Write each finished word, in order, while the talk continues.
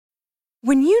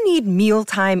When you need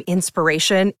mealtime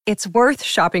inspiration, it's worth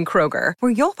shopping Kroger,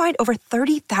 where you'll find over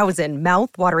 30,000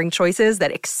 mouth-watering choices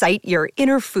that excite your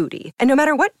inner foodie. And no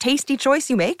matter what tasty choice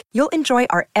you make, you'll enjoy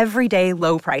our everyday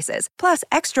low prices, plus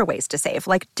extra ways to save,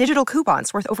 like digital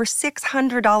coupons worth over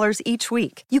 $600 each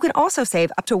week. You can also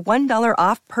save up to $1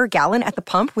 off per gallon at the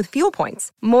pump with fuel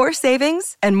points. More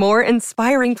savings and more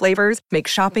inspiring flavors make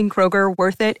shopping Kroger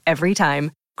worth it every time.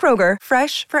 Kroger,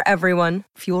 fresh for everyone.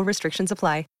 Fuel restrictions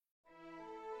apply.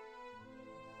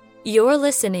 You're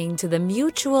listening to the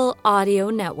Mutual Audio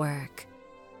Network.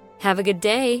 Have a good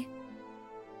day.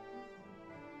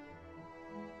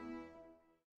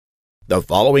 The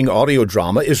following audio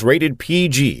drama is rated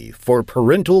PG for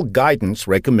parental guidance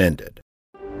recommended.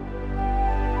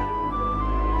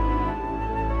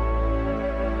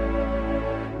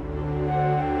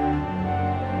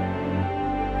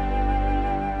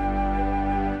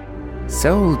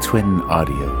 Soul Twin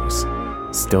Audios.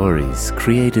 Stories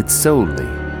created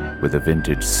solely with a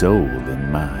vintage soul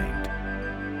in mind.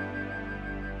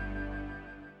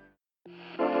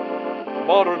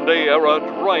 Modern day era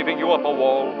driving you up a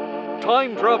wall?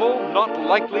 Time travel not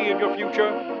likely in your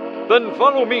future? Then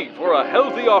follow me for a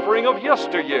healthy offering of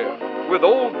yesteryear with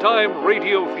old-time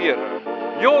radio theater,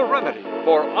 your remedy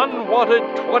for unwanted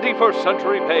 21st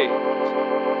century pains.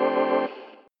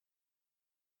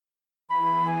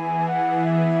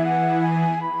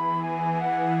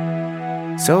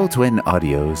 Soul Twin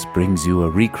Audios brings you a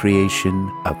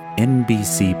recreation of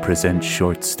NBC Presents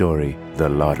short story, The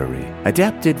Lottery,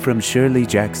 adapted from Shirley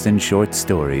Jackson's short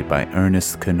story by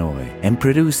Ernest Kanoy, and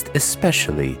produced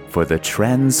especially for The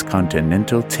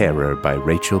Transcontinental Terror by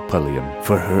Rachel Pulliam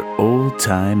for her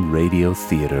old-time radio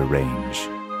theater range.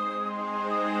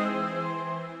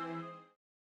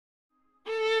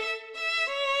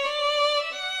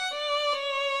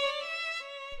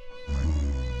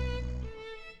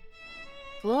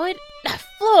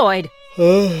 Floyd!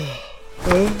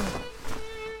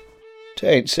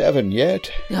 T'ain't 7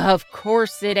 yet. Of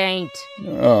course it ain't.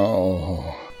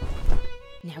 No.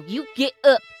 Now you get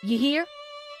up, you hear?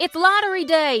 It's lottery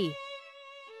day.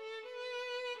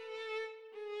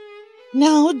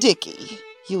 Now, Dickie,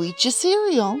 you eat your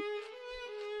cereal.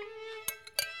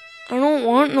 I don't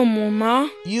want no more, Ma.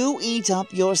 You eat up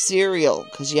your cereal,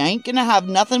 'cause you ain't gonna have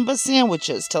nothing but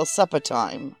sandwiches till supper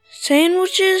time.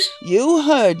 Sandwiches? You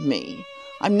heard me.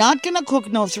 I'm not gonna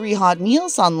cook no 3 hot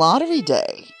meals on lottery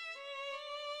day.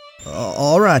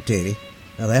 All right, Daddy.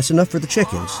 Now that's enough for the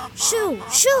chickens. Shoo,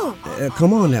 shoo.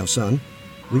 Come on now, son.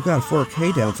 We've got to fork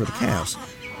hay down for the cows.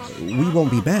 We won't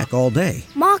be back all day.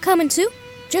 Ma coming too?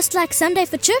 Just like Sunday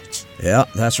for church? Yeah,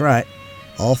 that's right.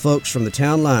 All folks from the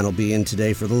town line will be in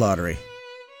today for the lottery.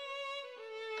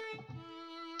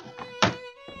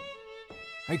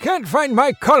 I can't find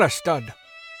my collar stud.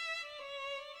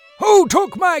 Who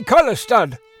took my collar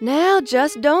stud? Now,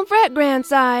 just don't fret,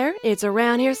 grandsire. It's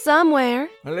around here somewhere.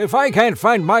 Well, if I can't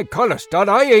find my collar stud,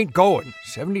 I ain't going.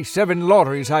 77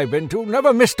 lotteries I've been to,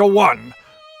 never missed a one.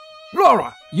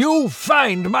 Laura, you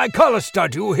find my collar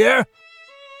stud, you hear?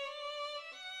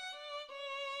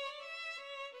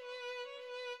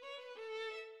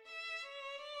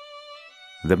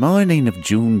 The morning of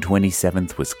June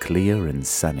 27th was clear and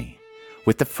sunny,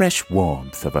 with the fresh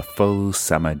warmth of a full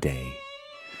summer day.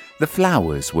 The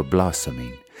flowers were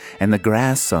blossoming, and the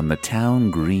grass on the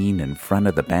town green in front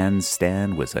of the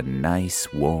bandstand was a nice,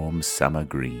 warm summer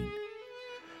green.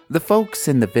 The folks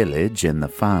in the village and the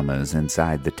farmers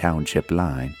inside the township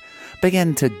line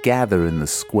began to gather in the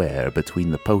square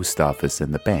between the post office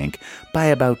and the bank by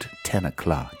about 10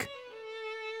 o'clock.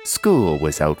 School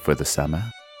was out for the summer,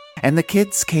 and the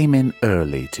kids came in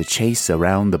early to chase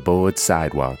around the board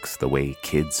sidewalks the way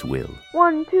kids will.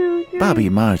 1, 2, 3. Bobby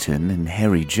Martin and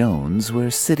Harry Jones were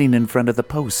sitting in front of the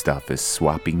post office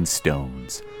swapping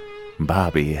stones.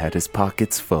 Bobby had his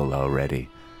pockets full already,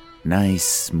 nice,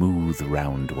 smooth,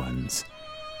 round ones.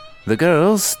 The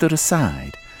girls stood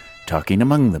aside, talking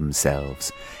among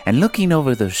themselves and looking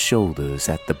over their shoulders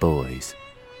at the boys,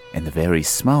 and the very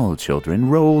small children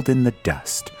rolled in the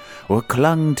dust or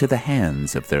clung to the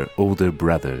hands of their older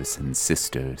brothers and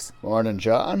sisters. Morning,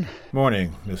 John.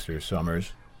 Morning, Mr.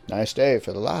 Summers. Nice day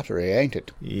for the lottery, ain't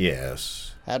it?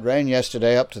 Yes. Had rain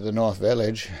yesterday up to the North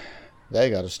Village. They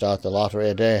got to start the lottery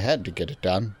a day ahead to get it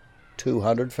done.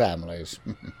 200 families.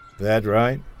 That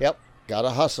right? Yep. Got to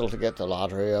hustle to get the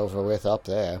lottery over with up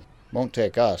there. Won't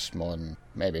take us more than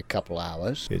maybe a couple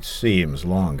hours. It seems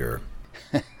longer.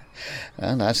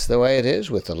 And that's the way it is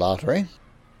with the lottery.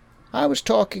 I was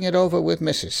talking it over with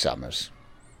Mrs. Summers.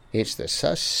 It's the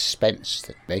suspense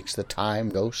that makes the time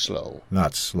go slow.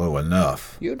 Not slow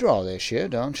enough. You draw this year,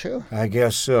 don't you? I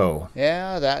guess so.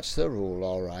 Yeah, that's the rule,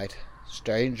 all right.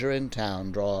 Stranger in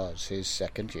town draws his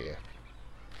second year.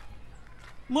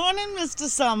 Morning, Mr.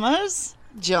 Summers.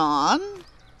 John?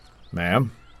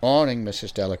 Ma'am? Morning,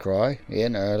 Mrs. Delacroix.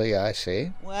 In early, I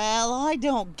see. Well, I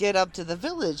don't get up to the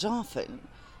village often.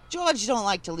 George don't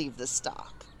like to leave the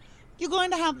stock. You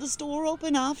going to have the store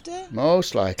open after?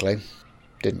 Most likely.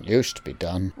 Didn't used to be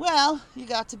done. Well, you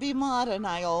got to be modern,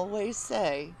 I always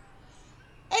say.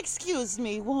 Excuse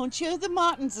me, won't you? The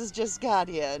Martins has just got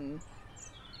in.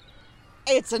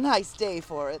 It's a nice day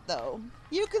for it, though.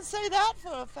 You can say that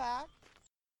for a fact.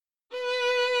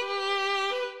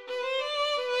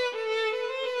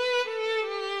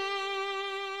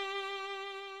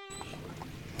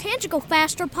 Can't you go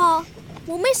faster, Pa?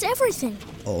 We'll miss everything.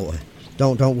 Oh,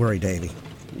 don't worry, Davy.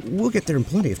 We'll get there in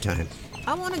plenty of time.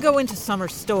 I want to go into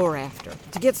Summer's store after,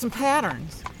 to get some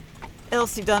patterns.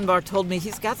 Elsie Dunbar told me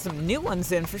he's got some new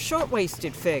ones in for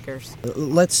short-waisted figures.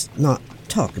 Let's not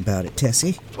talk about it,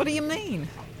 Tessie. What do you mean?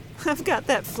 I've got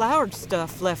that flowered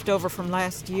stuff left over from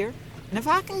last year, and if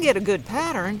I can get a good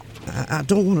pattern... I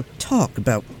don't want to talk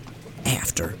about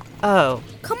after. Oh.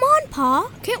 Come on,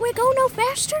 Pa. Can't we go no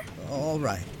faster? All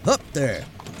right. Up there.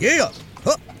 Yeah.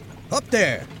 Up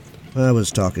there. I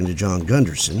was talking to John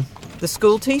Gunderson. The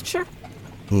school teacher?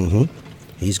 Mm-hmm.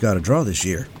 He's got a draw this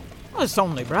year. Well, it's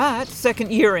only right.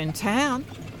 Second year in town.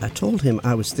 I told him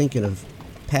I was thinking of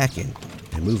packing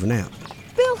and moving out.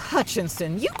 Bill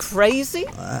Hutchinson, you crazy?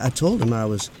 I told him I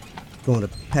was going to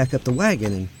pack up the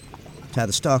wagon and tie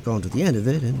the stock onto the end of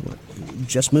it and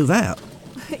just move out.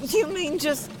 You mean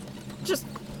just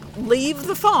leave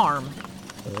the farm?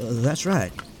 That's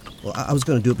right. Well, I was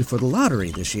going to do it before the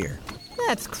lottery this year.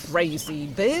 That's crazy,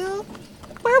 Bill.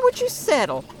 Where would you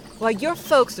settle? Why, your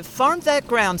folks have farmed that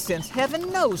ground since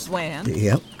heaven knows when.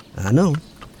 Yep, I know.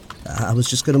 I was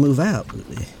just going to move out.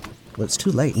 Well, it's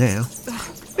too late now.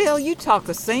 Bill, you talk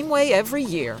the same way every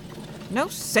year. No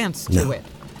sense to it.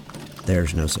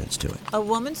 There's no sense to it. A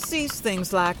woman sees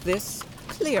things like this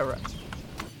clearer.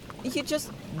 You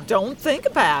just don't think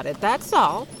about it, that's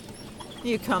all.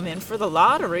 You come in for the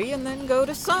lottery and then go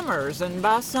to Summers and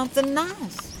buy something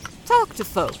nice. Talk to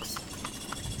folks.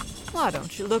 Why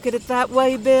don't you look at it that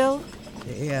way, Bill?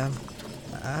 Yeah,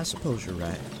 I suppose you're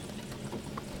right.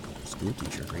 School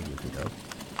teacher agreed with me,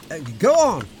 though. Go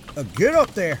on! Get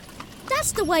up there!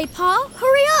 That's the way, Pa.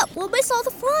 Hurry up! We'll miss all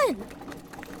the fun.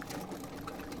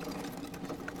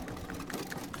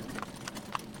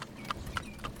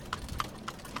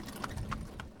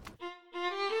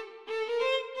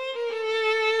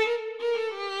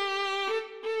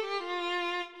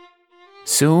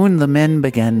 Soon the men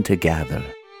began to gather,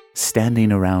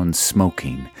 standing around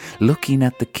smoking, looking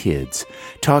at the kids,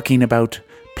 talking about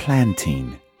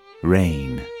planting,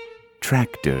 rain,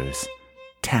 tractors,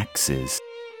 taxes,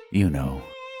 you know.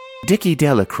 Dickie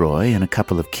Delacroix and a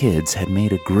couple of kids had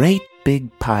made a great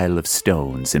big pile of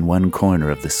stones in one corner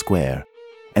of the square,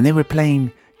 and they were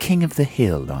playing King of the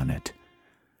Hill on it.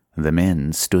 The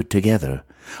men stood together,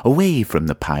 away from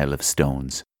the pile of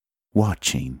stones,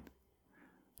 watching.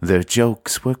 Their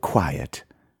jokes were quiet,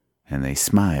 and they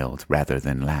smiled rather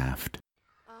than laughed.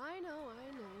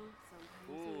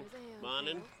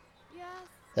 Morning.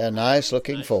 They're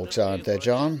nice-looking folks, aren't they,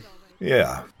 John?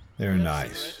 Yeah, they're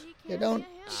nice. You don't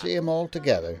see 'em all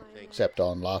together, except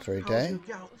on lottery day.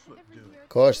 Of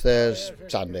course, there's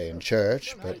Sunday in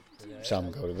church, but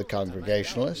some go to the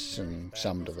Congregationalists and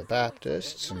some to the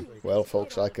Baptists, and, well,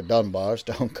 folks like the Dunbars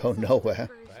don't go nowhere.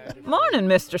 Morning,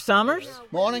 Mr. Summers.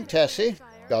 Morning, Tessie.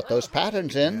 Got those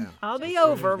patterns in? I'll be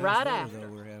over right after.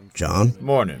 John?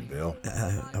 Morning, Bill.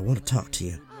 I want to talk to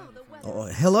you. Oh,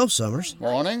 hello, Summers.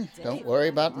 Morning. Don't worry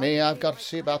about me. I've got to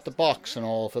see about the box and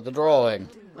all for the drawing.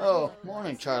 Oh,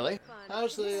 morning, Charlie.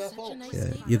 How's the folks?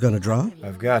 You gonna draw?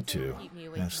 I've got to.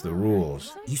 That's the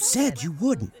rules. You said you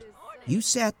wouldn't. You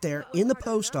sat there in the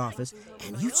post office,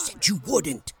 and you said you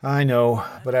wouldn't. I know,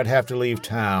 but I'd have to leave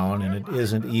town, and it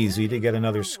isn't easy to get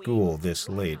another school this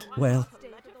late. Well,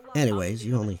 anyways,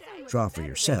 you only draw for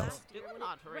yourself.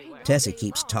 Tessie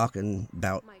keeps talking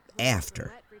about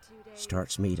after.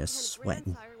 Starts me to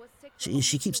sweating.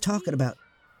 She keeps talking about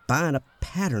buying a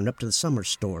pattern up to the summer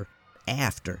store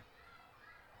after.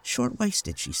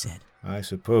 Short-waisted, she said. I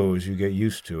suppose you get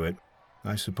used to it.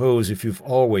 I suppose if you've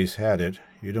always had it,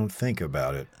 you don't think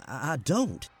about it. I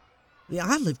don't. Yeah,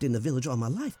 I lived in the village all my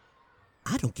life.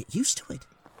 I don't get used to it.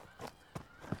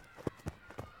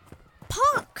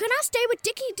 Pa, can I stay with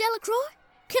Dickie Delacroix?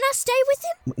 Can I stay with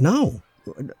him? No.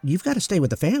 You've got to stay with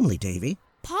the family, Davy.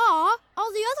 Pa,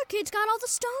 all the other kids got all the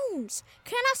stones.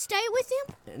 Can I stay with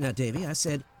him? Now, Davy, I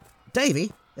said,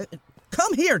 Davy,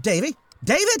 come here, Davy.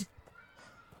 David!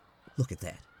 Look at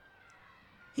that.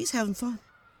 He's having fun.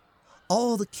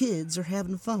 All the kids are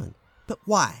having fun. But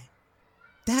why?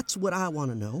 That's what I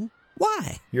want to know.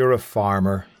 Why? You're a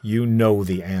farmer. You know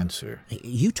the answer.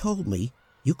 You told me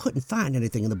you couldn't find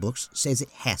anything in the books says it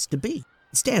has to be.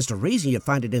 It stands to reason you'd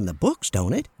find it in the books,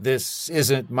 don't it? This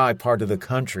isn't my part of the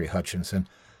country, Hutchinson.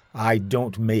 I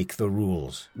don't make the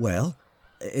rules. Well,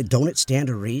 don't it stand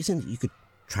to reason you could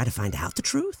try to find out the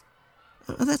truth?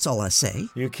 That's all I say.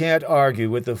 You can't argue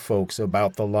with the folks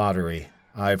about the lottery.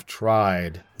 I've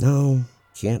tried. No,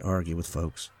 can't argue with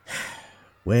folks.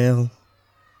 Well,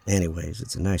 anyways,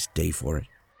 it's a nice day for it.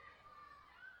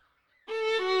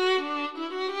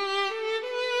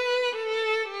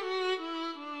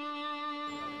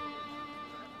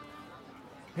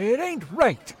 It ain't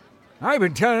right. I've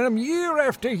been telling them year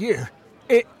after year.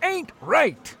 It ain't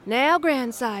right. Now,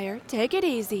 grandsire, take it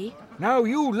easy. Now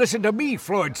you listen to me,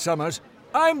 Floyd Summers.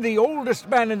 I'm the oldest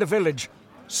man in the village.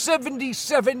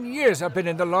 77 years I've been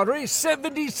in the lottery.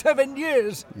 77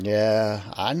 years. Yeah,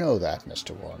 I know that,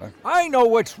 Mr. Warner. I know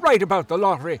what's right about the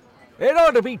lottery. It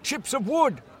ought to be chips of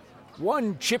wood.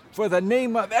 One chip for the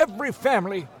name of every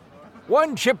family.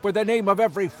 One chip with the name of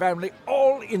every family,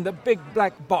 all in the big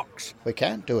black box. We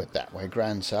can't do it that way,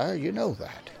 grandsire. You know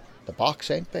that. The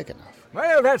box ain't big enough.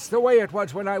 Well, that's the way it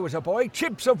was when I was a boy.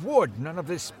 Chips of wood. None of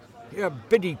this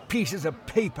bitty pieces of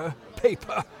paper.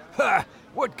 Paper. Ha!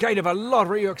 What kind of a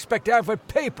lottery you expect to have with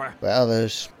paper? Well,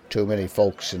 there's too many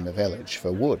folks in the village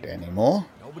for wood anymore.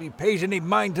 Nobody pays any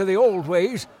mind to the old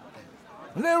ways.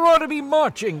 There ought to be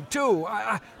marching, too.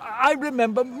 I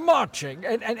remember marching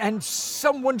and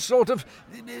someone sort of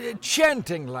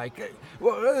chanting like.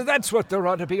 Well, that's what there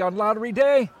ought to be on Lottery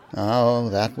Day. Oh,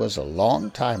 that was a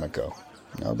long time ago.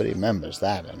 Nobody remembers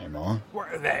that anymore. Well,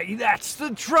 that's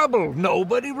the trouble.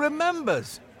 Nobody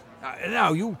remembers.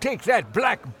 Now, you take that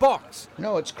black box.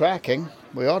 No, it's cracking.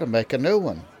 We ought to make a new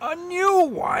one. A new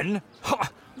one? Ha!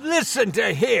 Listen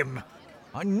to him.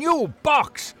 A new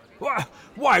box.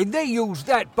 Why, they used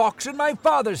that box in my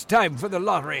father's time for the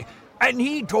lottery, and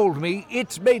he told me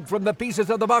it's made from the pieces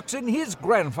of the box in his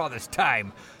grandfather's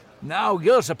time. Now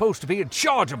you're supposed to be in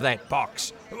charge of that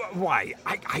box. Why,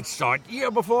 I saw it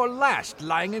year before last,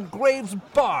 lying in Graves'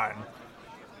 barn.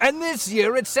 And this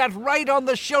year it sat right on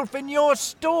the shelf in your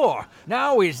store.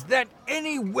 Now, is that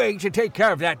any way to take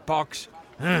care of that box?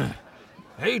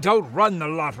 They don't run the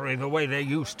lottery the way they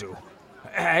used to.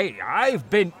 Hey, I've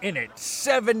been in it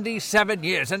 77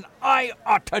 years, and I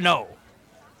ought to know.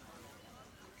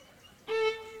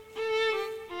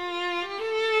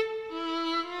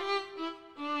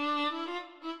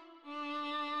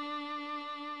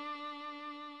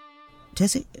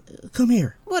 Tessie, come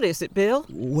here. What is it, Bill?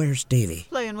 Where's Davy?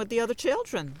 Playing with the other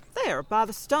children. There, by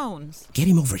the stones. Get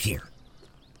him over here.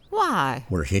 Why?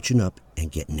 We're hitching up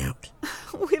and getting out.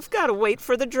 We've got to wait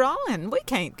for the drawing. We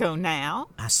can't go now.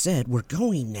 I said we're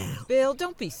going now. Bill,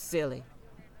 don't be silly.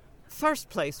 First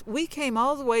place, we came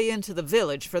all the way into the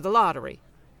village for the lottery.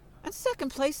 And second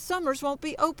place, Summers won't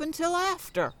be open till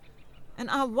after. And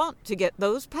I want to get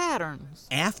those patterns.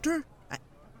 After?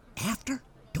 After?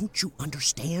 Don't you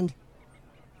understand?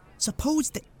 Suppose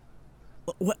that...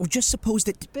 just suppose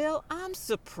that... Bill, I'm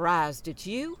surprised at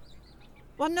you.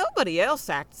 Well, nobody else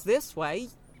acts this way.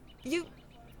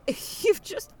 You've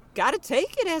just got to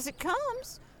take it as it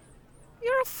comes.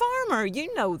 You're a farmer,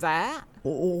 you know that.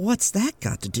 What's that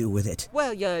got to do with it?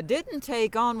 Well, you didn't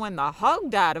take on when the hog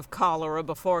died of cholera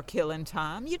before killing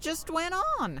time. You just went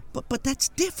on. But that's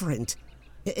different.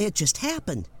 It just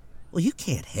happened. Well, you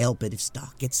can't help it if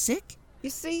stock gets sick.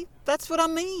 You see, that's what I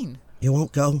mean. You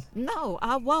won't go? No,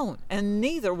 I won't, and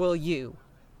neither will you.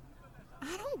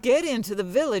 I don't get into the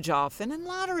village often, and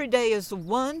Lottery Day is the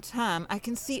one time I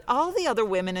can see all the other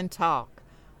women and talk.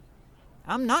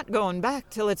 I'm not going back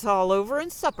till it's all over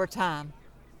and supper time.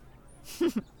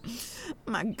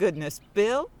 My goodness,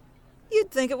 Bill,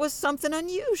 you'd think it was something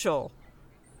unusual.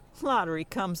 Lottery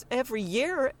comes every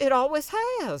year. It always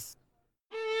has.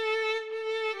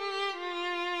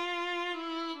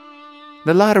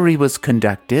 The lottery was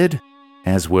conducted,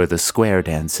 as were the square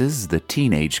dances, the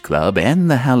teenage club,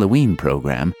 and the Halloween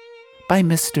program, by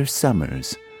Mr.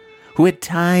 Summers, who had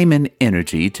time and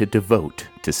energy to devote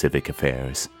to civic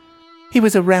affairs. He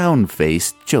was a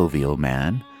round-faced, jovial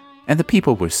man, and the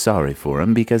people were sorry for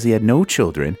him because he had no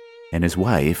children and his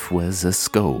wife was a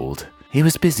scold. He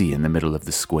was busy in the middle of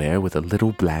the square with a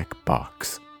little black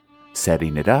box,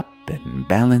 setting it up and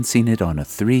balancing it on a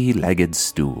 3-legged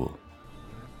stool.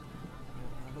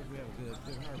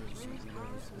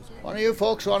 One of you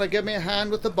folks want to give me a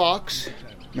hand with the box?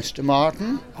 Mr.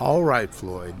 Martin? All right,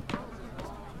 Floyd.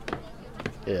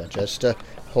 Here, just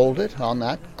hold it on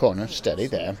that corner, steady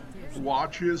there.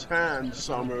 Watch his hand,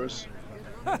 Summers.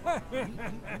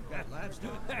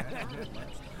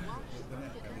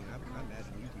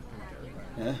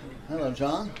 Yeah. Hello,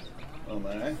 John. Oh,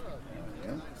 Mary.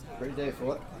 Yeah. Pretty day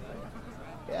for it.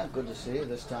 Yeah, good to see you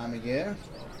this time of year.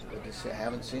 Good to see.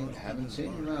 Haven't seen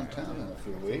you around town in a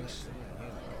few weeks.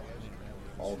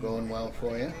 All going well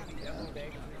for you? Yeah.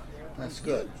 That's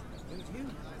good.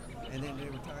 And then they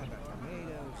were talking about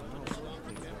tomatoes and all sorts of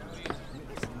things.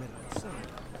 In the middle of the summer,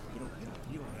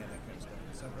 you don't have that kind of stuff.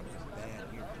 The summer is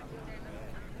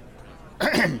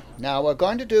bad here. Now we're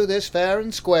going to do this fair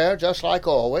and square, just like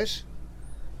always.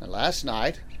 And last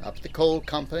night, up at the coal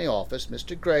company office,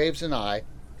 Mr. Graves and I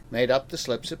made up the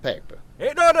slips of paper.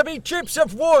 It ought to be chips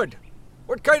of wood.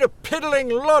 What kind of piddling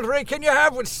lottery can you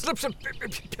have with slips of...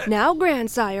 Now,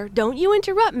 grandsire, don't you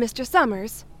interrupt Mr.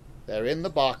 Summers. They're in the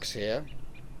box here.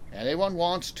 Anyone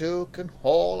wants to can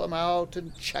haul 'em out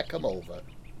and check 'em over.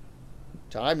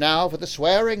 Time now for the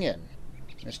swearing in.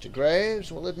 Mr.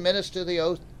 Graves will administer the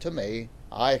oath to me.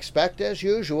 I expect, as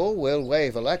usual, we'll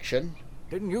waive election.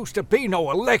 Didn't used to be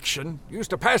no election.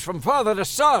 Used to pass from father to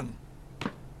son.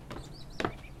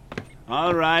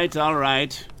 All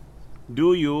right.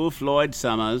 Do you, Floyd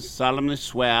Summers, solemnly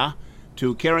swear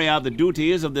to carry out the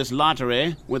duties of this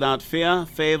lottery without fear,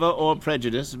 favor, or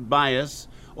prejudice, bias,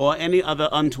 or any other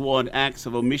untoward acts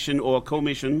of omission or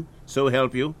commission, so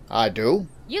help you? I do.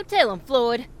 You tell him,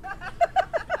 Floyd.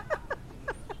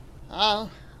 I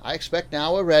expect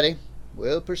now we're ready.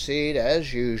 We'll proceed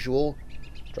as usual,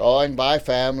 drawing by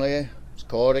family,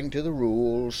 according to the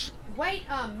rules. Wait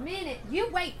a minute. You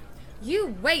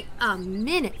wait a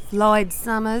minute, Floyd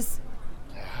Summers.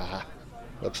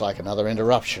 Looks like another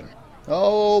interruption.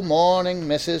 Oh, morning,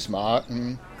 Mrs.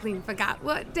 Martin. Clean forgot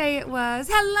what day it was.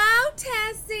 Hello,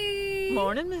 Tessie.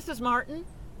 Morning, Mrs. Martin.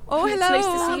 Oh, hello. It's nice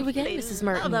to see you again, Mrs.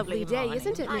 Martin. A lovely day,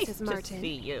 isn't it, nice Mrs. Martin? to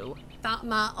see you. Thought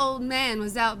my old man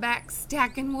was out back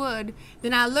stacking wood.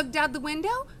 Then I looked out the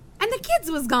window, and the kids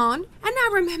was gone. And I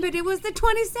remembered it was the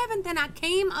 27th, and I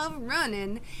came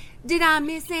running. Did I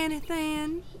miss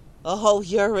anything? Oh,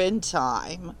 you're in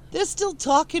time. They're still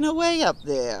talking away up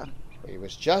there. We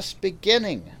was just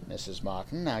beginning, Mrs.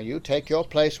 Martin. Now you take your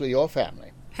place with your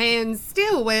family. Hands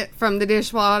still wet from the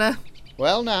dishwater.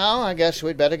 Well, now, I guess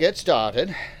we'd better get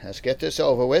started. Let's get this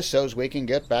over with so's we can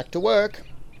get back to work.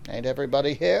 Ain't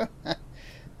everybody here?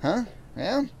 Huh?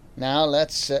 Yeah? Now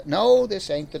let's... no, this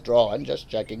ain't the drawing, just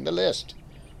checking the list.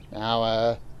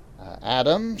 Now,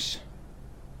 Adams.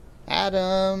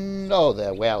 Oh,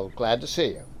 there. Well, glad to see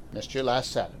you. Missed you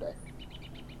last Saturday.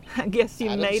 I guess you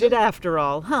made it after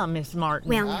all, huh, Miss Martin?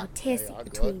 Well, now, Tessie,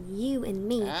 between you and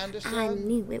me, I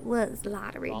knew it was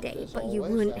lottery day, but you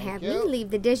wouldn't have me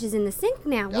leave the dishes in the sink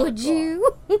now, would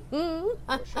you?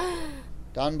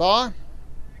 Dunbar?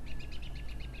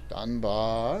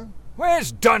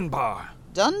 Where's Dunbar?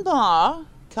 Dunbar?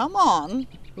 Come on.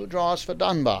 Who draws for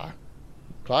Dunbar?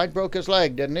 Clyde broke his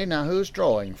leg, didn't he? Now who's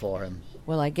drawing for him?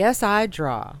 Well, I guess I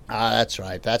draw. That's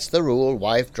right. That's the rule.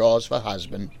 Wife draws for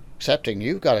husband. Excepting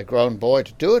you've got a grown boy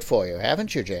to do it for you,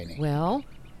 haven't you, Janie? Well,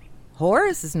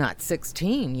 Horace is not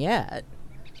 16 yet.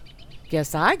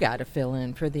 Guess I got to fill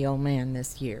in for the old man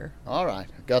this year. All right.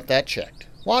 Got that checked.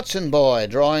 Watson boy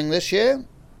drawing this year?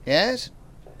 Yes?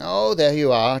 Oh, there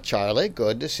you are, Charlie.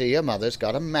 Good to see your mother's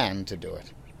got a man to do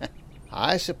it.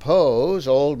 I suppose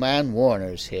old man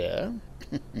Warner's here.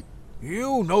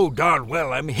 You know darn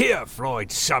well I'm here,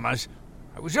 Floyd Summers.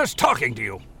 I was just talking to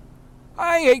you.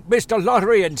 I ain't missed a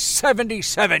lottery in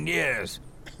 77 years.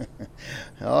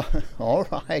 Oh, all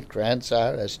right,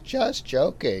 grandsire. I was just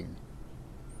joking.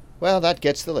 Well, that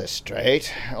gets the list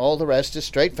straight. All the rest is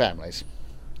straight families.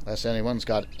 Unless anyone's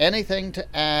got anything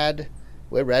to add,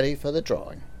 we're ready for the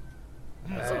drawing.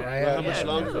 How much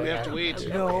longer do we have to wait?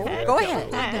 No, go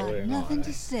ahead. I got nothing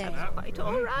to say. Quite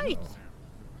all right.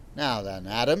 Now then,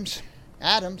 Adams.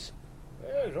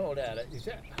 There's old Adams.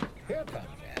 Here comes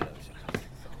Adams.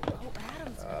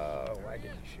 Why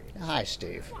didn't she? Hi,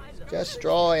 Steve. Just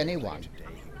draw any one.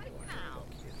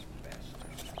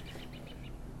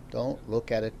 Don't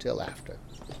look at it till after.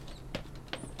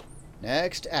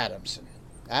 Next, Adamson.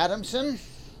 Adamson?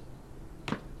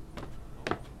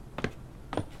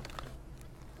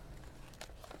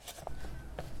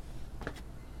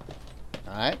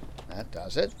 All right, that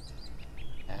does it.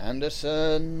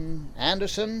 Anderson?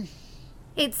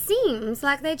 It seems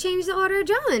like they changed the order of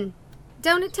drawing.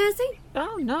 Don't it, Tessie?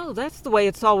 Oh, no, that's the way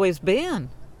it's always been.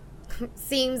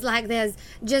 Seems like there's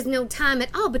just no time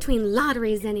at all between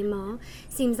lotteries anymore.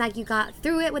 Seems like you got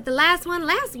through it with the last one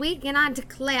last week, and I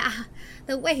declare,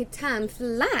 the way time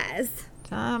flies.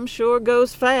 Time sure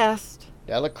goes fast.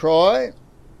 Delacroix.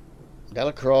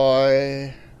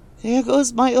 There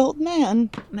goes my old man.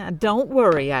 Now, don't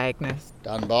worry, Agnes.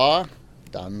 Dunbar.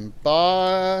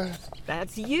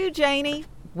 That's you, Janie.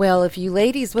 Well, if you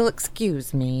ladies will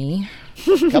excuse me.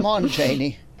 Come on,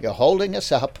 Janie. You're holding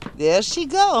us up. There she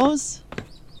goes.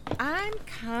 I'm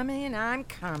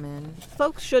coming.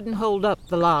 Folks shouldn't hold up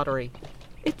the lottery.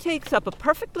 It takes up a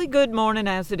perfectly good morning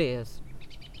as it is.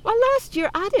 Why, last year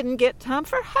I didn't get time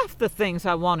for half the things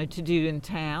I wanted to do in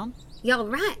town. You're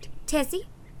right, Tessie.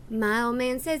 My old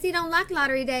man says he don't like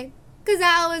lottery day, 'cause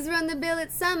I always run the bill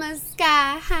at Summers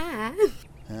sky high.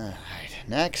 All right,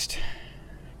 next.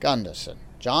 Gunderson.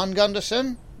 John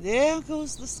Gunderson? There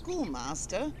goes the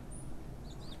schoolmaster.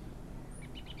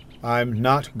 I'm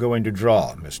not going to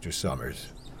draw, Mr. Summers.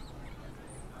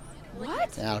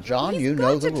 What? Now, John, you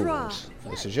know the rules.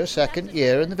 This is your second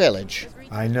year in the village.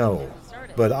 I know,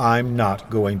 but I'm not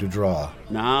going to draw.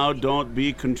 Now, don't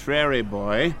be contrary,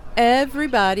 boy.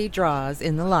 Everybody draws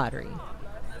in the lottery.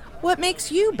 What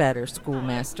makes you better,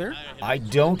 schoolmaster? I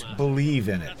don't believe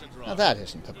in it. Now, that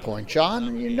isn't the point, John,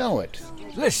 and you know it.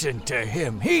 Listen to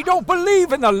him. He don't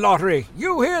believe in the lottery.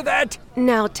 You hear that?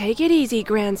 Now take it easy,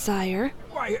 grandsire.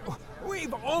 Why,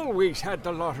 we've always had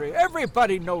the lottery.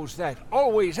 Everybody knows that.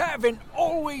 Always have and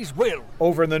always will.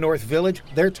 Over in the North Village,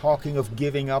 they're talking of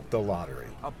giving up the lottery.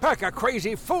 A pack of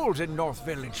crazy fools in North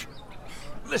Village.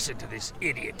 Listen to this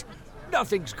idiot.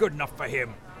 Nothing's good enough for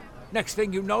him. Next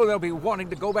thing you know, they'll be wanting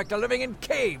to go back to living in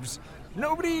caves.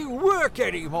 Nobody work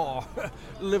anymore.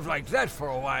 Live like that for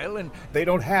a while and... They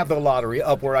don't have the lottery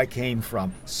up where I came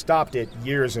from. Stopped it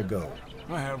years ago.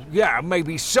 Well, yeah,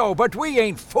 maybe so, but we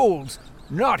ain't fools.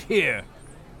 Not here.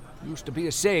 Used to be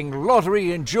a saying,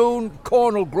 lottery in June,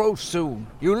 corn'll grow soon.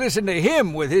 You listen to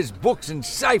him with his books and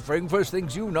ciphering, first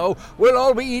things you know, we'll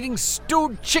all be eating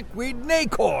stewed chickweed and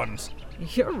acorns.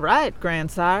 You're right,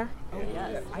 grandsire.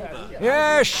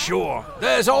 Yeah, sure.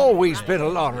 There's always been a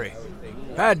lottery.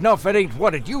 Bad enough it ain't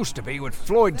what it used to be with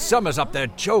Floyd Summers up there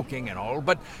joking and all,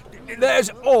 but there's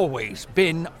always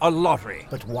been a lottery.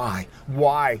 But why?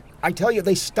 Why? I tell you,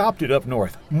 they stopped it up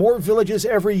north. More villages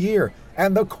every year,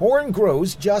 and the corn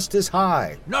grows just as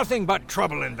high. Nothing but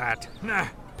trouble in that. Nah,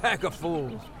 pack of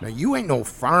fools. Now, you ain't no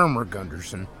farmer,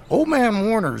 Gunderson. Old man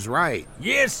Warner's right.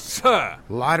 Yes, sir.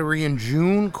 Lottery in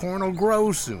June, corn'll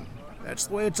grow soon. That's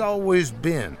the way it's always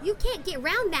been. You can't get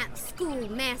round that,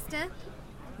 schoolmaster.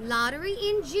 Lottery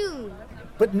in June.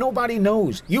 But nobody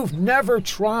knows. You've never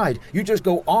tried. You just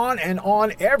go on and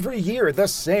on every year the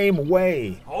same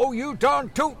way. Oh, you darn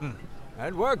tootin'.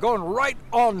 And we're going right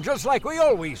on just like we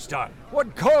always done.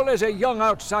 What call is a young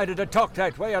outsider to talk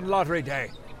that way on lottery day?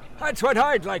 That's what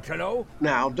I'd like to know.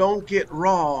 Now, don't get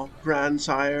raw,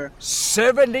 grandsire.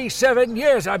 77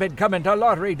 years I've been coming to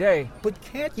lottery day. But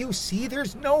can't you see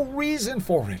there's no reason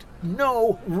for it?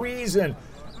 No reason.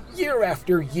 Year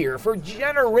after year, for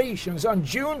generations, on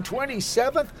June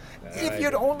 27th, if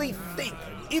you'd only think,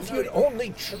 if you'd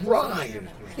only try,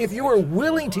 if you were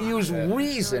willing to use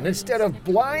reason instead of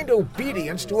blind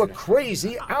obedience to a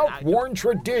crazy, outworn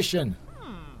tradition.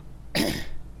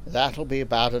 That'll be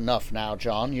about enough now,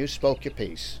 John. You spoke your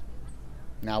piece.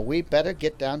 Now, we better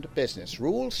get down to business.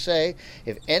 Rules say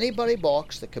if anybody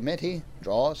balks, the committee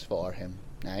draws for him.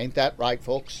 Now, ain't that right,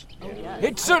 folks?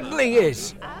 It certainly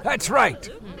is. That's right.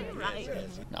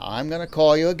 Now, I'm going to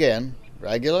call you again,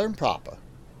 regular and proper.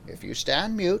 If you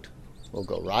stand mute, we'll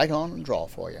go right on and draw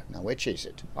for you. Now, which is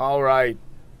it? All right.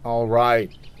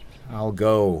 I'll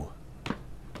go.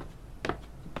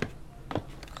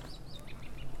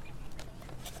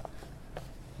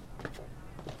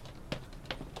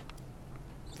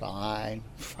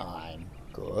 Fine.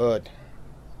 Good.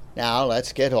 Now,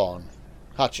 let's get on.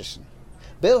 Hutchison.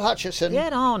 Bill Hutchison.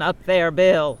 Get on up there,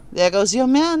 Bill. There goes your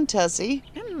man, Tessie.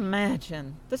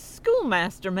 Imagine the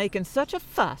schoolmaster making such a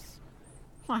fuss.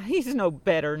 Why, he's no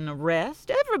better than the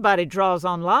rest. Everybody draws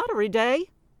on lottery day.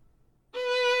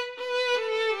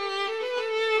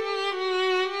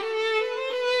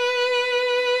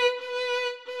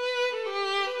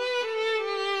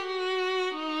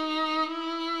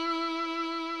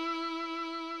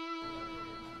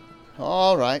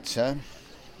 All right, sir.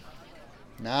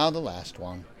 Now the last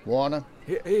one. Warner?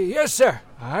 Yes, sir.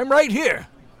 I'm right here.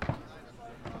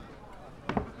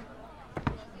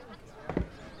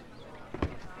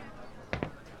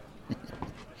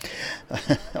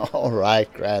 All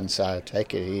right, grandsire.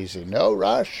 Take it easy. No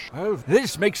rush. Well,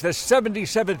 this makes the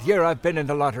 77th year I've been in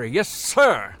the lottery. Yes,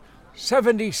 sir.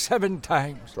 77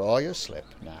 times. Draw your slip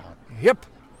now. Yep.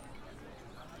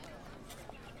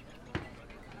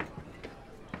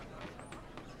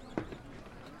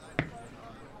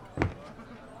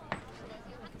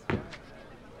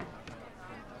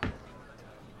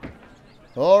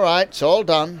 All right, it's all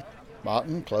done.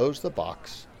 Martin, close the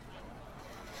box.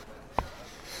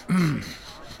 What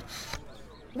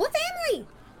family?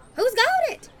 Who's got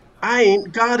it? I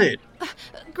ain't got it.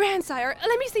 Grandsire,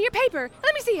 let me see your paper.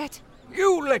 Let me see it.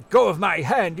 You let go of my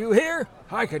hand, you hear?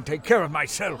 I can take care of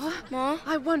myself. Ma,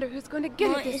 I wonder who's going to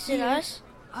get it this year. Is it us?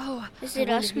 Oh, is it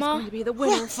us, Ma? Going to be the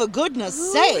winner. Oh, for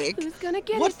goodness sake. Who's going to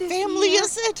get what it this family year?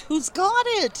 is it? Who's got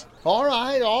it? All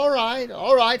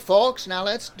right, folks. Now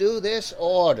let's do this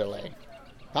orderly.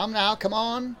 Come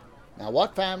on. Now,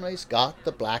 what family's got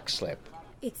the black slip?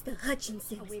 It's the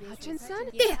Hutchinsons. Hutchinson?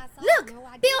 There, look! Bill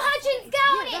Hutchins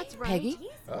got it! That's right. Peggy?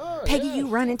 Peggy, you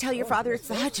run and tell your father it's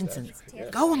the Hutchinsons.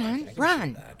 Go on,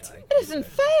 run. It isn't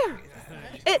fair.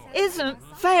 It isn't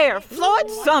fair. Floyd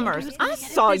Summers, I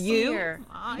saw you.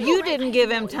 You didn't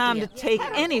give him time to take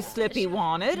any slip he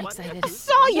wanted. I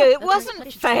saw you. It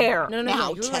wasn't fair.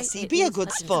 Now, Tessie, be a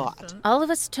good sport. All of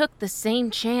us took the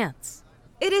same chance.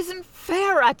 It isn't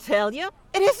fair, I tell you.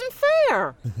 It isn't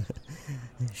fair.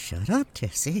 Shut up,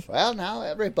 Tessie. Well, now,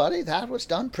 everybody, that was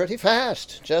done pretty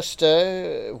fast. Just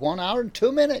 1 hour and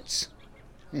 2 minutes.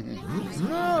 Very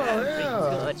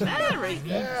good. Very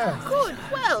good.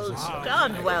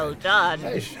 Well done.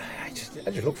 I just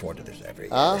look forward to this every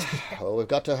year. Well, we've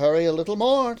got to hurry a little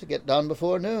more to get done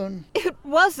before noon. It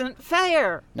wasn't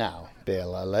fair. Now,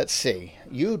 Bill, let's see.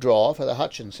 You draw for the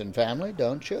Hutchinson family,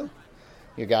 don't you?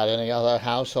 You got any other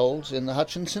households in the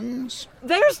Hutchinsons?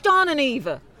 There's Don and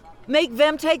Eva. Make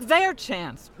them take their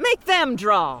chance. Make them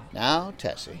draw. Now,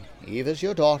 Tessie, Eva's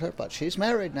your daughter, but she's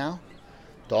married now.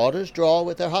 Daughters draw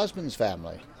with their husband's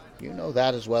family. You know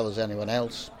that as well as anyone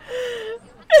else.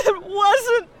 It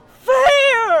wasn't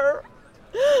fair.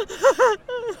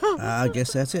 I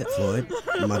guess that's it, Floyd.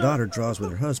 My daughter draws with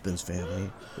her husband's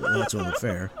family. That's only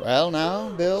fair. Well, now,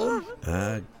 Bill?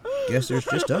 I guess there's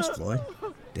just us, Floyd.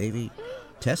 Davy,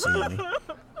 Tessie, and me.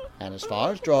 And as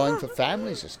far as drawing for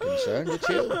families is concerned, it's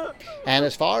you. And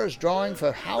as far as drawing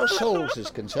for households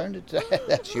is concerned,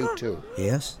 that's you too.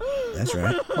 Yes, that's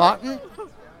right. Martin,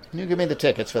 you give me the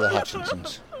tickets for the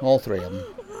Hutchinsons. All 3 of them.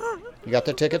 You got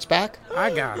the tickets back? I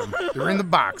got them. They're in the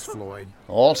box, Floyd.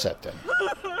 All set then.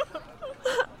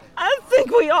 I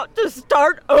think we ought to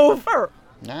start over.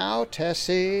 Now,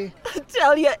 Tessie. I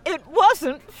tell you, it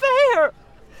wasn't fair.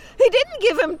 He didn't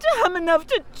give him time enough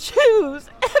to choose.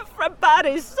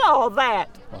 Everybody saw that.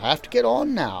 We'll have to get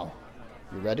on now.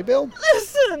 You ready, Bill?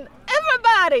 Listen,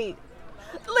 everybody.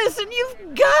 Listen,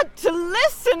 you've got to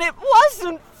listen. It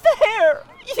wasn't fair.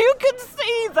 You can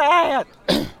see that.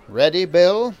 Ready,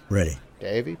 Bill? Ready.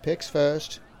 Davy picks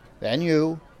first, then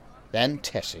you, then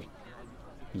Tessie.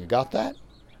 You got that?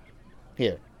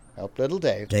 Here, help little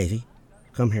Dave. Davy,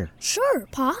 come here. Sure,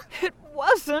 Pa. It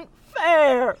wasn't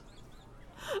fair.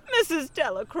 Mrs.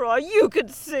 Delacroix, you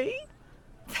could see.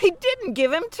 They didn't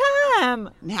give him time.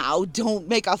 Now, don't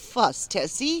make a fuss,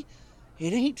 Tessie.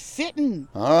 It ain't fitting.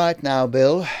 All right now,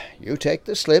 Bill. You take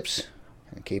the slips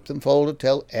and keep them folded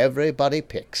till everybody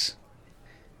picks.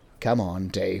 Come on,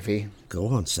 Davy. Go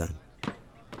on, son.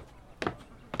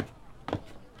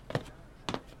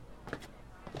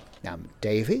 Now,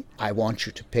 Davy, I want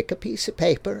you to pick a piece of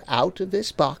paper out of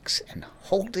this box and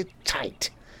hold it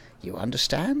tight. You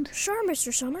understand? Sure,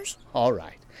 Mr. Summers. All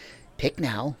right. Pick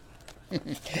now.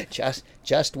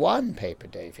 just one paper,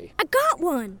 Davy. I got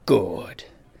one. Good.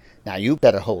 Now, you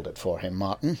better hold it for him,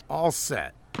 Martin. All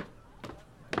set.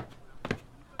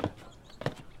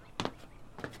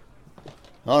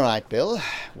 All right, Bill.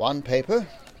 One paper.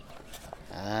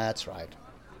 That's right.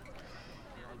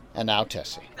 And now,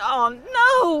 Tessie. Oh,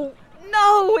 no.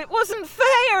 No, it wasn't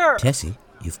fair. Tessie,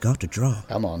 you've got to draw.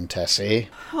 Come on, Tessie.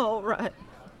 All right.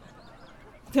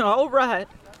 All right.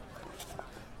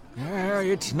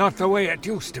 It's not the way it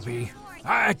used to be.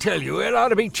 I tell you, it ought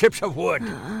to be chips of wood.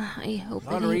 I hope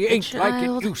Lottery it ain't like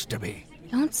it used to be.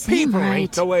 Don't seem People right.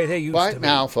 ain't the way they used to Right be.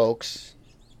 now, folks.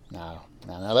 Now,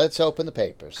 let's open the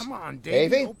papers. Come on,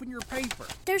 Davy. Davy? Open your paper.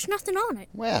 There's nothing on it.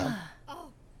 Well,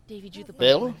 Davy drew the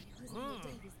Bill?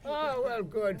 Oh, well,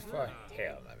 good for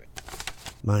hell of it.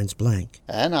 Mine's blank.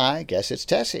 And I guess it's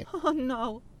Tessie. Oh,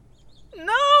 no.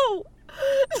 No!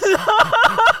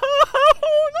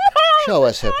 Show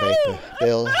us her paper,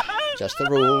 Bill. Just the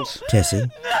rules. Tessie,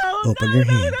 open your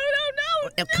hand.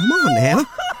 Come on now.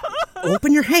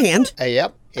 Open your hand.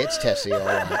 Yep, it's Tessie, all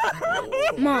right.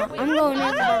 Ma, I'm going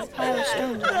over by the pile of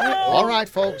stones, alright? All right,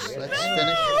 folks, let's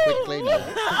finish quickly now.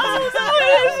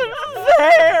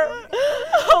 Fair.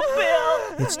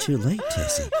 Oh, It's too late,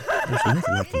 Tessie. There's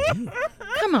nothing I can do.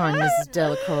 Come on, Mrs.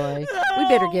 Delacroix. We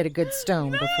better get a good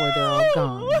stone before they're all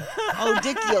gone. Oh,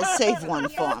 Dickie'll save one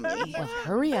for me. Well,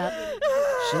 hurry up.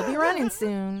 She'll be running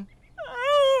soon.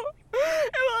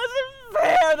 it wasn't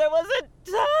fair. There wasn't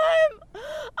time.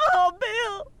 Oh,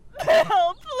 Bill.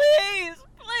 Bill, please.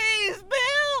 Please,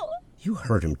 Bill. You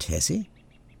heard him, Tessie.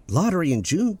 Lottery in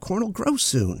June, corn'll grow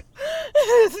soon.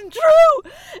 It isn't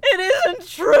true. It isn't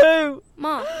true.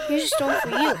 Ma, here's a stone for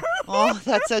you. Oh,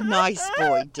 that's a nice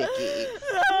boy, Dickie.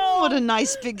 What a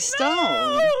nice big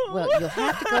stone. Well, you'll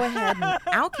have to go ahead and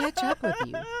I'll catch up with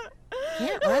you.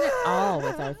 Can't run it all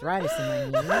with arthritis in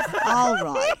my knees. All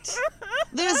right.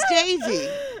 There's Davy.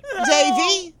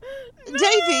 Davy?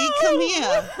 Davy, come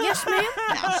here. Yes, ma'am?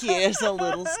 Now, here's a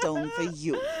little stone for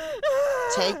you.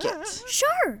 Take it.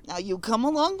 Sure. Now, you come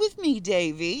along with me,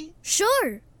 Davy.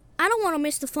 Sure. I don't want to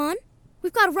miss the fun.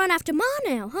 We've got to run after Ma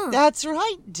now, huh? That's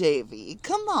right, Davy.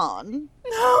 Come on.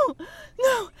 No,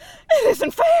 it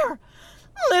isn't fair.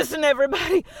 Listen,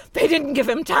 everybody. They didn't give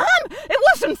him time. It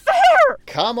wasn't fair.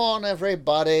 Come on,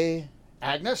 everybody.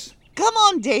 Agnes? Come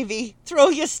on, Davy. Throw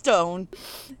your stone.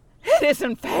 It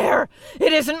isn't fair.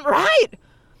 It isn't right.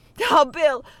 Oh,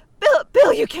 Bill,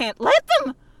 you can't let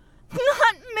them.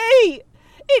 Not me.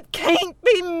 It can't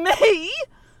be me.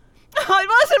 Oh, it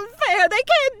wasn't fair. They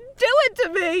can't do it to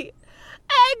me.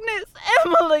 Agnes,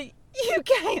 Emily, you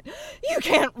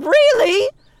can't really.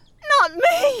 Not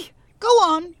me. Go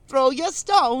on, throw your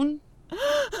stone.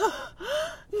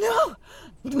 No,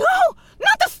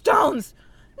 not the stones.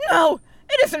 No,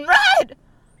 it isn't right.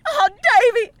 Oh,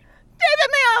 Davy,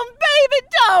 my own baby,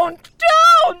 don't,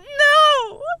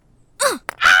 no.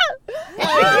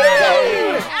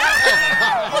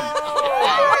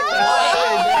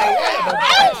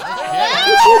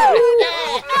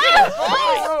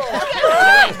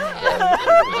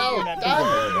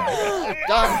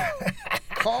 Done.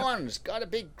 Corn's gotta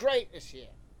be great this year.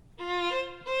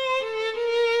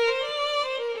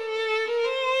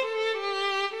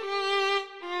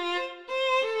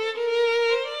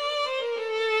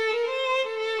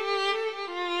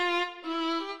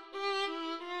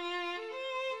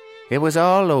 It was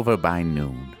all over by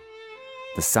noon.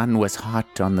 The sun was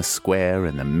hot on the square,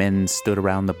 and the men stood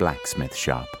around the blacksmith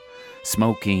shop,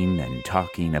 smoking and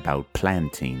talking about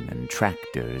planting and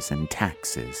tractors and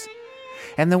taxes.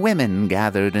 And the women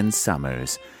gathered in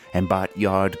Summers and bought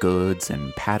yard goods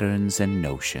and patterns and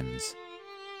notions.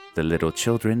 The little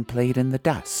children played in the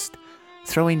dust,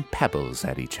 throwing pebbles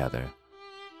at each other.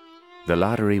 The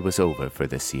lottery was over for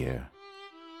this year.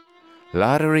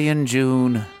 Lottery in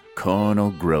June,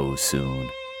 corn'll grow soon.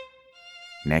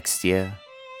 Next year,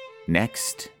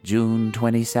 next June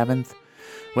 27th,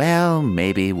 well,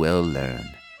 maybe we'll learn.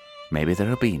 Maybe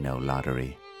there'll be no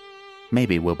lottery.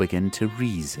 Maybe we'll begin to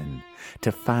reason,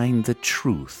 to find the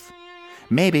truth.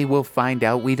 Maybe we'll find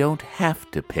out we don't have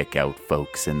to pick out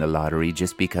folks in the lottery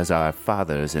just because our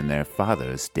fathers and their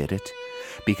fathers did it,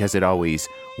 because it always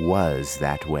was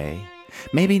that way.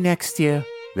 Maybe next year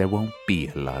there won't be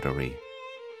a lottery.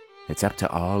 It's up to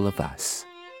all of us.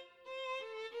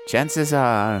 Chances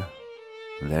are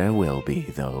there will be,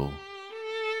 though.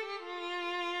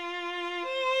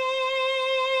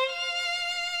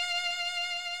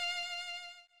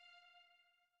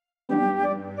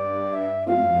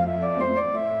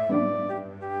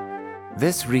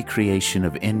 This recreation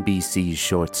of NBC's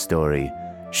short story,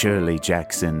 Shirley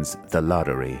Jackson's The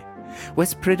Lottery,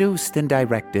 was produced and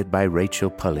directed by Rachel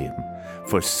Pulliam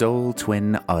for Soul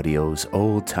Twin Audio's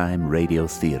old-time radio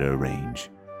theater range.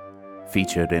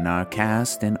 Featured in our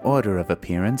cast in order of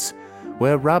appearance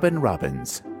were Robin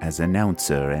Robbins as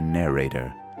announcer and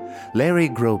narrator, Larry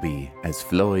Groby as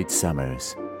Floyd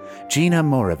Summers, Gina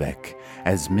Moravec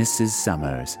as Mrs.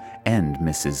 Summers and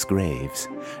Mrs. Graves,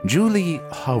 Julie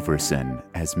Halverson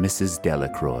as Mrs.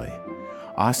 Delacroix,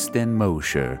 Austin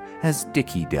Mosher as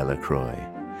Dickie Delacroix,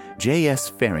 J.S.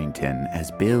 Farrington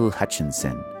as Bill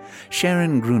Hutchinson,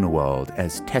 Sharon Grunewald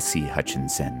as Tessie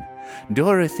Hutchinson,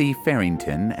 Dorothy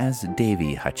Farrington as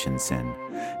Davy Hutchinson,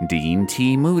 Dean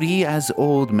T. Moody as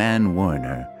Old Man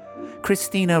Warner,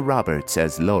 Christina Roberts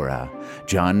as Laura,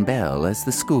 John Bell as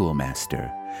the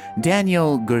schoolmaster,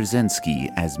 Daniel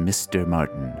Gurzinski as Mr.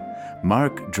 Martin,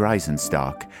 Mark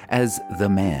Dreisenstock as The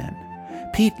Man,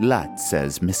 Pete Lutz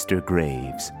as Mr.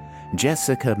 Graves,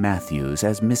 Jessica Matthews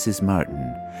as Mrs.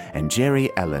 Martin, and Jerry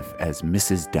Eliff as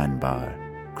Mrs. Dunbar.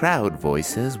 Crowd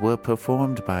voices were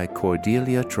performed by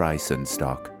Cordelia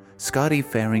Dreisenstock, Scotty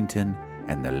Farrington,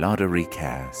 and the Lottery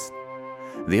cast.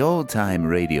 The old-time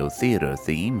radio theater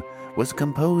theme was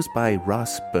composed by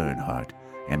Ross Bernhardt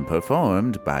and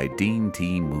performed by Dean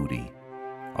T. Moody.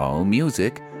 All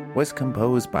music was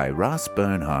composed by Ross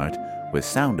Bernhardt with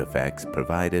sound effects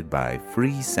provided by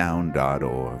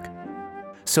freesound.org.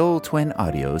 Soul Twin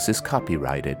Audios is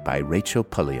copyrighted by Rachel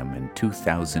Pulliam in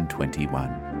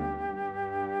 2021.